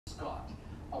mascot.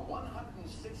 A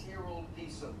 106-year-old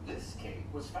piece of this cake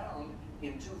was found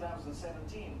in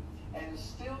 2017 and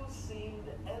still seemed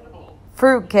edible.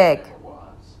 Fruit cake. It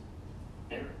was.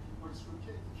 Eric, what's fruit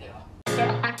cake? Yeah.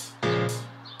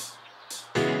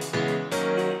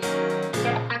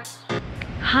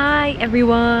 Hi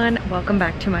everyone, welcome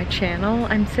back to my channel.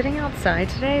 I'm sitting outside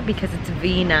today because it's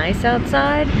nice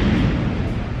outside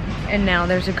and now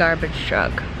there's a garbage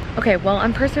truck. Okay, well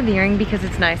I'm persevering because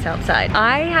it's nice outside.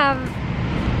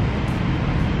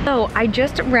 I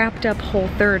just wrapped up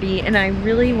Whole30 and I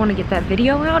really want to get that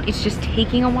video out. It's just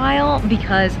taking a while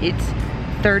because it's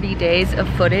 30 days of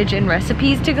footage and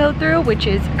recipes to go through, which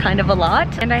is kind of a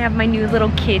lot. And I have my new little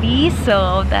kitty,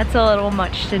 so that's a little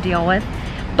much to deal with.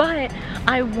 But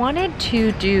I wanted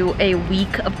to do a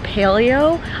week of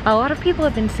paleo. A lot of people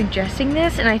have been suggesting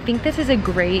this, and I think this is a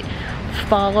great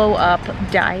follow-up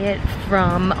diet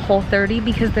from Whole30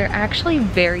 because they're actually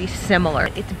very similar.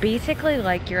 It's basically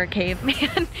like you're a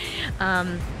caveman.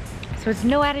 So it's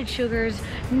no added sugars,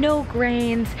 no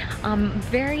grains,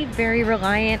 very, very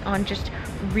reliant on just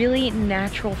really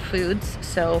natural foods.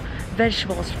 So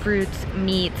vegetables, fruits,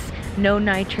 meats, no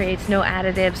nitrates, no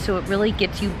additives. So it really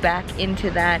gets you back into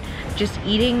that, just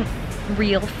eating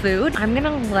real food. I'm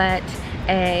gonna let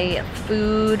a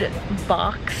food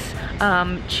box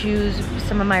choose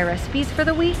some of my recipes for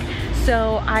the week.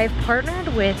 So I've partnered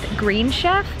with Green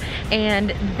Chef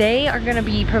and they are gonna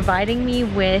be providing me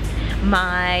with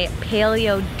my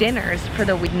paleo dinners for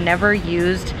the week. Never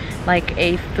used like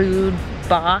a food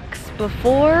box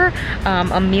before,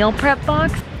 a meal prep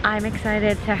box. I'm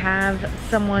excited to have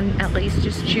someone at least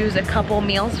just choose a couple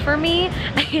meals for me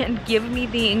and give me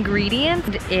the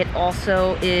ingredients. It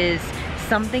also is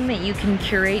something that you can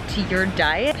curate to your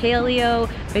diet. Paleo,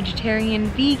 vegetarian,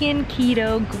 vegan,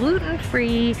 keto,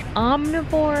 gluten-free,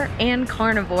 omnivore, and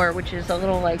carnivore, which is a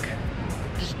little like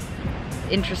just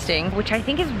interesting, which I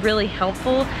think is really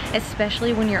helpful,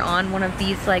 especially when you're on one of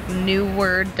these like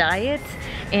newer diets.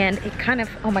 And it kind of,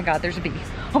 oh my God, there's a bee.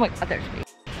 Oh my God, there's a bee.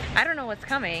 I don't know what's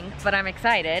coming, but I'm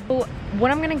excited. So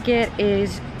what I'm gonna get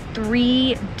is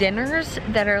 3 dinners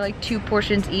that are like 2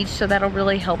 portions each, so that'll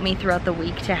really help me throughout the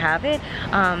week to have it.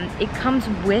 It comes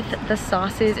with the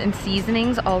sauces and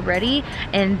seasonings already,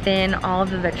 and then all of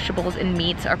the vegetables and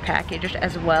meats are packaged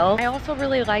as well. I also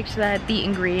really liked that the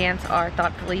ingredients are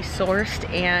thoughtfully sourced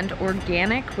and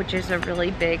organic, which is a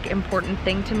really big important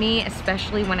thing to me,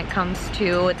 especially when it comes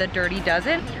to the Dirty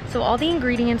Dozen. So all the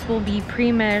ingredients will be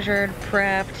pre-measured,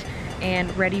 prepped,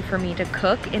 and ready for me to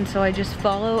cook, and so I just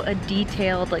follow a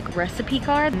detailed like recipe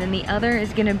card, and then the other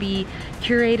is gonna be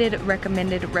curated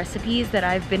recommended recipes that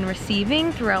I've been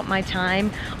receiving throughout my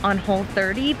time on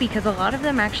Whole30, because a lot of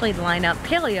them actually line up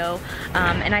paleo,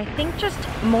 and I think just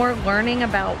more learning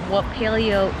about what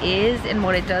paleo is and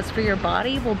what it does for your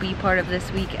body will be part of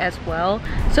this week as well.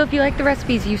 So if you like the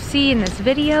recipes you see in this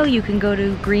video, you can go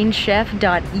to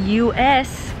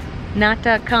greenchef.us, not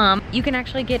 .com. You can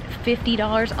actually get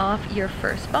 $50 off your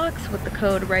first box with the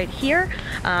code right here,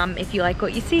 if you like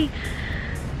what you see.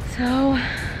 So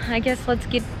I guess let's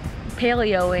get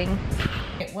paleoing.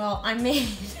 Well, I made,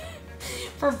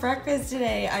 for breakfast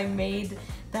today, I made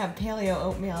that paleo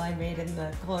oatmeal I made in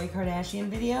the Khloe Kardashian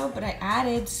video, but I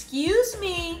added, excuse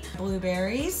me,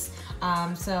 blueberries.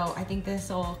 So I think this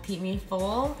will keep me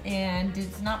full, and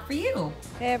it's not for you.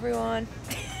 Hey everyone.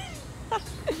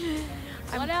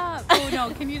 What up? Oh no,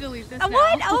 can you delete this now?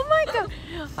 What? Oh my God.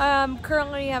 I'm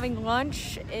currently having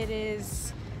lunch. It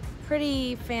is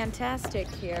pretty fantastic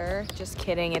here. Just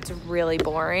kidding, it's really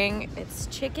boring. It's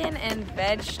chicken and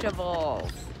vegetables.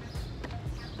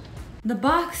 The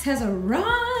box has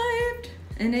arrived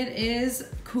and it is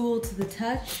cool to the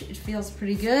touch. It feels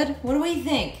pretty good. What do we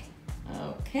think?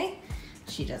 Okay,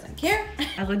 she doesn't care.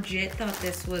 I legit thought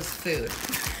this was food.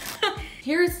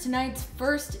 Here's tonight's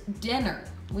first dinner.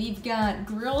 We've got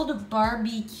grilled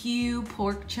barbecue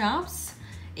pork chops.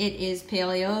 It is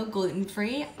paleo,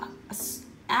 gluten-free.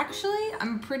 Actually,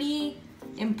 I'm pretty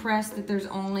impressed that there's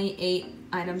only 8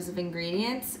 items of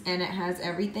ingredients and it has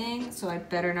everything, so I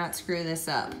better not screw this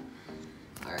up.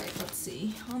 All right, let's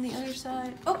see. On the other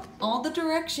side, oh, all the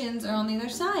directions are on the other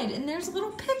side, and there's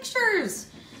little pictures.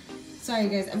 Sorry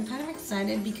guys, I'm kind of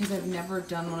excited because I've never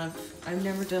done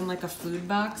like a food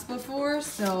box before,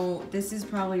 so this is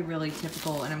probably really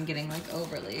typical and I'm getting like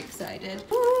overly excited.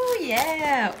 Ooh,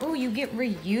 yeah. Ooh, you get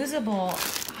reusable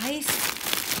ice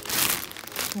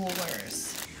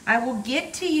coolers. I will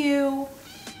get to you.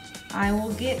 I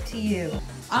will get to you.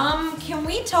 Can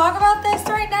we talk about this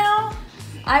right now?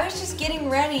 I was just getting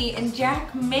ready and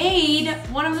Jack made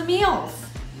one of the meals.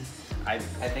 I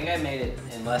think I made it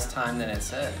in less time than it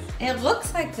said. It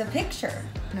looks like the picture.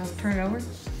 No, turn it over.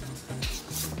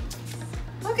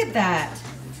 Look at that.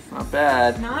 Not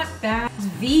bad. Not bad.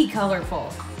 V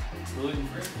colorful.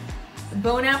 Gluten-free.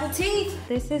 Bon appetit.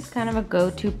 This is kind of a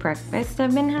go-to breakfast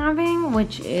I've been having,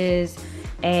 which is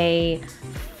a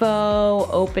faux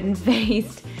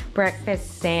open-faced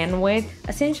breakfast sandwich.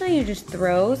 Essentially, you just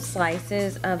throw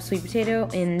slices of sweet potato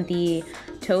in the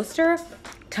toaster,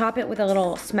 top it with a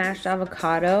little smashed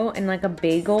avocado and like a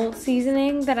bagel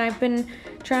seasoning that I've been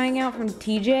trying out from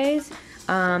TJ's,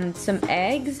 some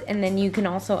eggs, and then you can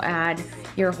also add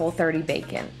your Whole30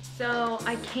 bacon. So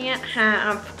I can't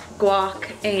have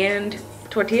guac and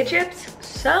tortilla chips,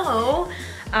 so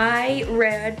I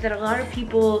read that a lot of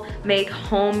people make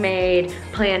homemade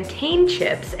plantain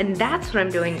chips, and that's what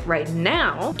I'm doing right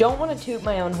now. Don't want to toot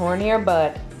my own horn here,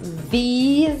 but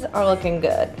these are looking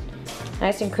good.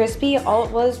 Nice and crispy. All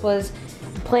it was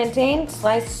plantain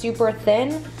sliced super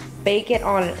thin, bake it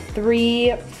on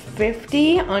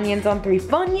 350, onions on 3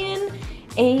 Funyun,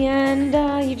 and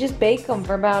you just bake them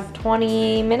for about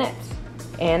 20 minutes,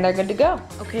 and they're good to go.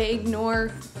 Okay,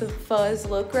 ignore the fuzz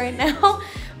look right now.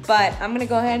 But I'm gonna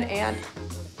go ahead and,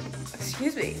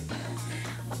 excuse me.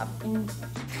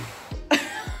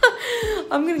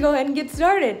 I'm gonna go ahead and get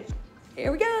started.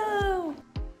 Here we go.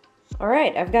 All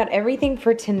right, I've got everything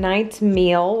for tonight's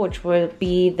meal, which will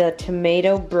be the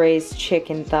tomato braised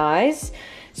chicken thighs.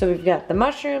 So we've got the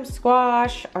mushroom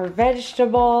squash, our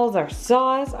vegetables, our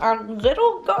sauce, our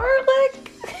little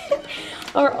garlic,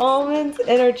 our almonds,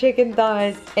 and our chicken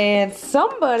thighs. And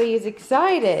somebody is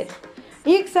excited. Are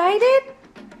you excited?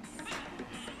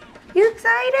 You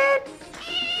excited?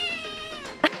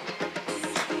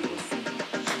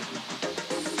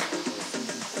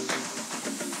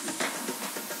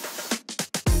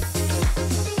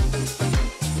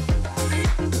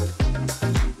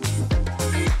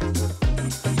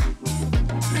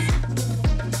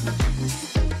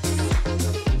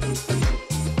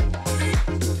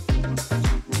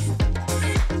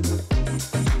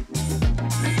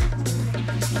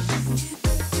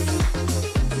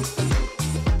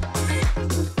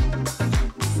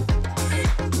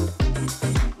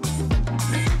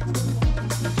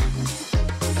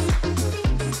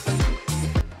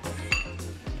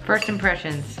 First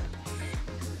impressions.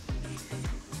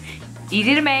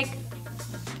 Easy to make.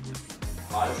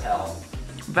 Hot as hell.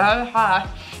 Very hot.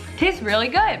 Tastes really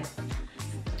good.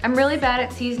 I'm really bad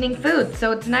at seasoning food,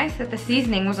 so it's nice that the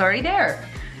seasoning was already there.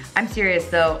 I'm serious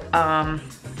though.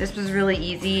 This was really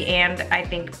easy, and I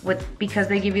think because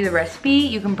they give you the recipe,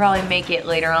 you can probably make it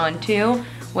later on too,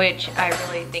 which I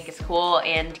really think is cool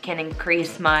and can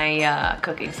increase my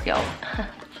cooking skills.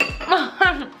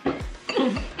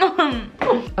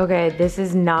 Okay, this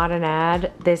is not an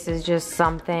ad. This is just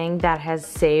something that has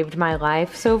saved my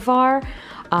life so far.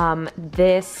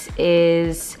 This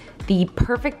is the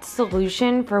perfect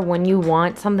solution for when you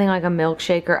want something like a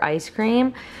milkshake or ice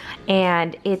cream.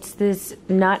 And it's this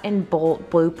nut and bolt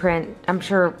blueprint. I'm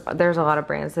sure there's a lot of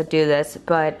brands that do this,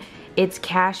 but it's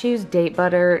cashews, date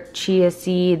butter, chia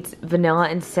seeds, vanilla,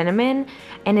 and cinnamon.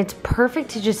 And it's perfect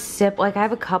to just sip. Like, I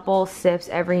have a couple sips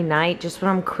every night just when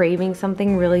I'm craving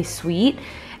something really sweet.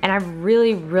 And I've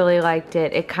really, really liked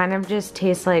it. It kind of just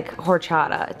tastes like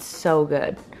horchata. It's so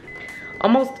good.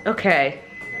 Almost, okay.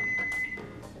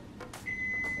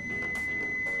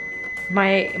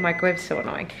 My microwave's so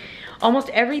annoying. Almost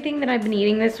everything that I've been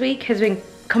eating this week has been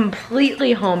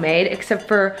completely homemade, except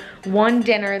for one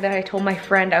dinner that I told my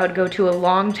friend I would go to a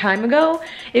long time ago.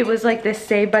 It was like this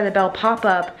Saved by the Bell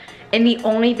pop-up, and the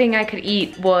only thing I could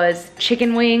eat was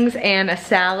chicken wings and a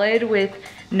salad with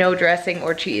no dressing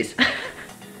or cheese.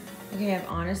 Okay, I've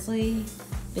honestly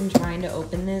been trying to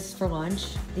open this for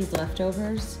lunch, these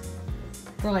leftovers,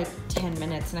 for like 10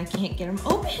 minutes, and I can't get them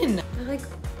open. They're like,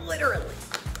 literally,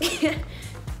 get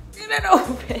it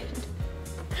open.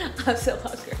 I'm so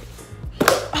hungry.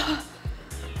 Oh,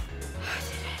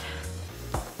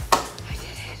 I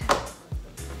did it.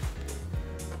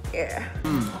 Yeah.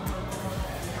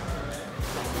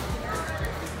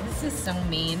 This is so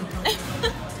mean.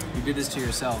 You did this to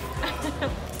yourself.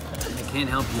 I can't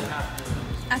help you.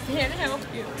 I can't help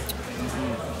you.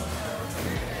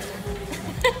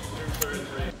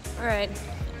 All right.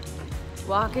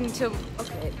 Walking to,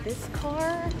 okay, this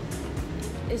car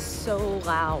is so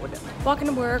loud. Walking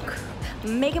to work,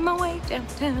 making my way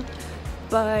downtown.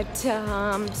 But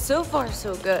so far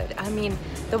so good. I mean,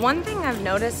 the one thing I've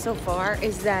noticed so far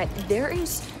is that there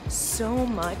is so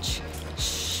much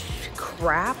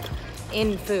crap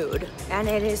in food, and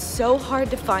it is so hard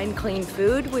to find clean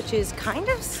food, which is kind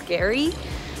of scary.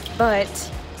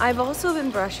 But I've also been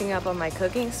brushing up on my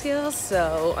cooking skills,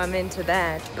 so I'm into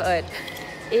that. But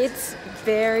It's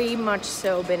very much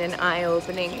so been an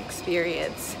eye-opening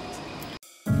experience.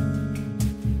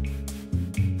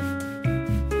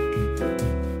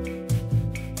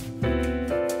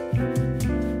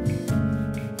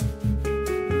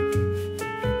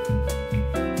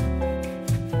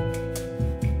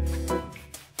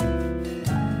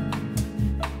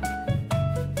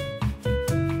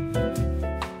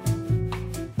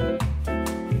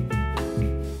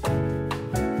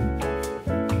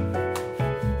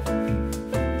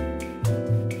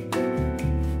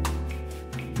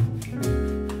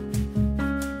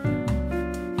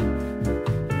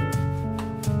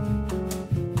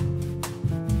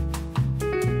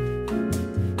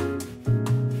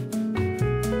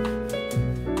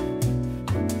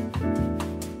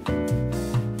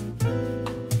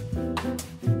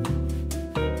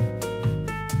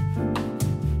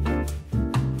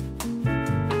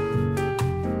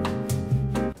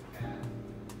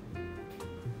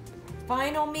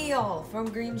 Final meal from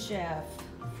Green Chef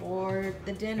for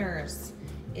the dinners.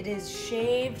 It is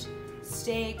shaved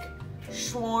steak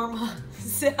shawarma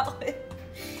salad.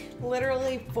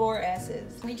 Literally 4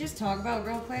 S's. Can we just talk about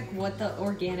real quick what the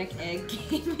organic egg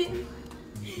came in?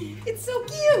 It's so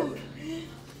cute.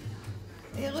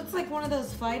 It looks like one of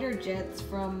those fighter jets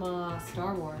from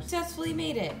Star Wars. Successfully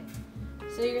made it.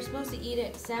 So you're supposed to eat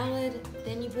it salad,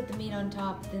 then you put the meat on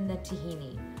top, then the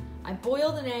tahini. I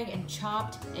boiled an egg and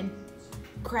chopped and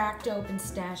cracked open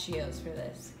pistachios for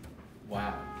this.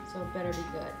 Wow. So it better be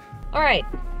good. All right,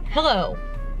 hello.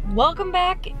 Welcome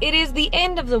back. It is the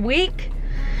end of the week.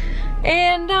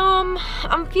 And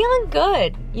I'm feeling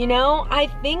good, you know? I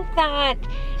think that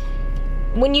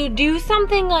when you do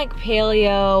something like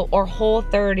paleo or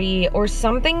Whole30 or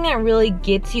something that really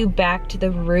gets you back to the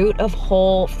root of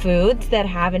whole foods that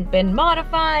haven't been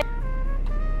modified,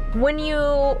 when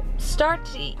you start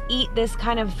to eat this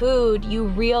kind of food, you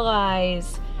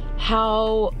realize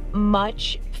how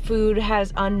much food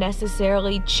has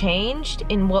unnecessarily changed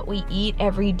in what we eat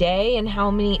every day and how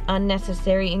many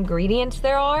unnecessary ingredients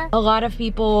there are. A lot of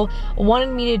people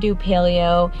wanted me to do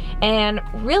paleo, and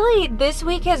really this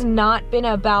week has not been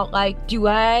about like, do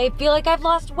I feel like I've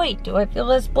lost weight? Do I feel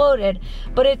less bloated?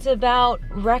 But it's about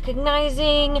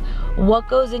recognizing what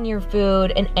goes in your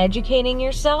food and educating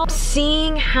yourself.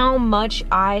 Seeing how much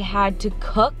I had to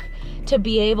cook to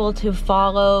be able to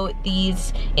follow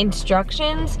these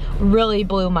instructions really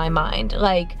blew my mind.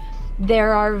 Like,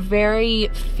 there are very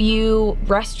few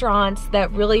restaurants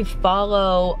that really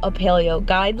follow a paleo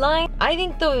guideline. I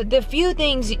think the few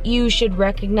things you should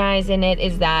recognize in it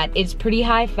is that it's pretty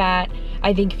high fat.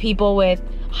 I think people with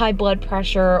high blood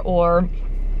pressure or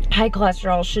high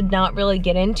cholesterol should not really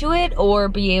get into it or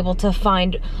be able to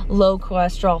find low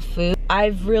cholesterol food.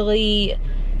 I've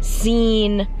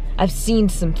seen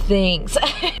some things.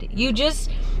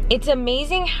 It's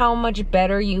amazing how much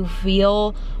better you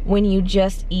feel when you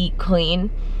just eat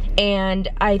clean. And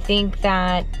I think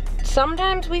that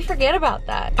sometimes we forget about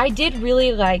that. I did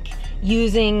really like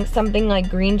using something like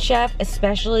Green Chef,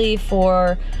 especially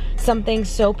for something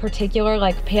so particular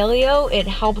like paleo. It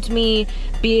helped me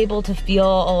be able to feel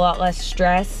a lot less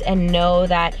stress and know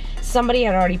that somebody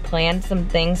had already planned some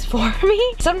things for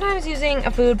me. Sometimes using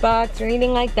a food box or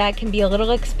anything like that can be a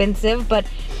little expensive, but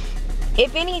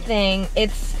if anything,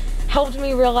 it's helped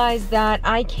me realize that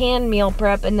I can meal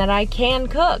prep and that I can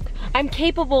cook. I'm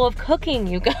capable of cooking,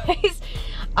 you guys.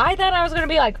 I thought I was gonna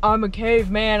be like, I'm a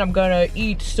caveman, I'm gonna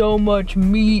eat so much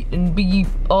meat and be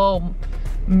all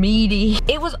meaty.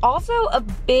 It was also a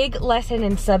big lesson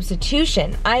in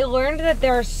substitution. I learned that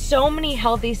there are so many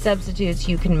healthy substitutes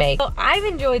you can make. So I've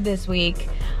enjoyed this week.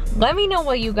 Let me know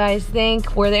what you guys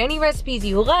think. Were there any recipes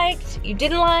you liked, you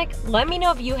didn't like? Let me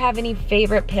know if you have any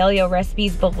favorite paleo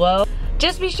recipes below.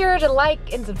 Just be sure to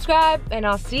like and subscribe, and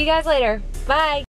I'll see you guys later. Bye.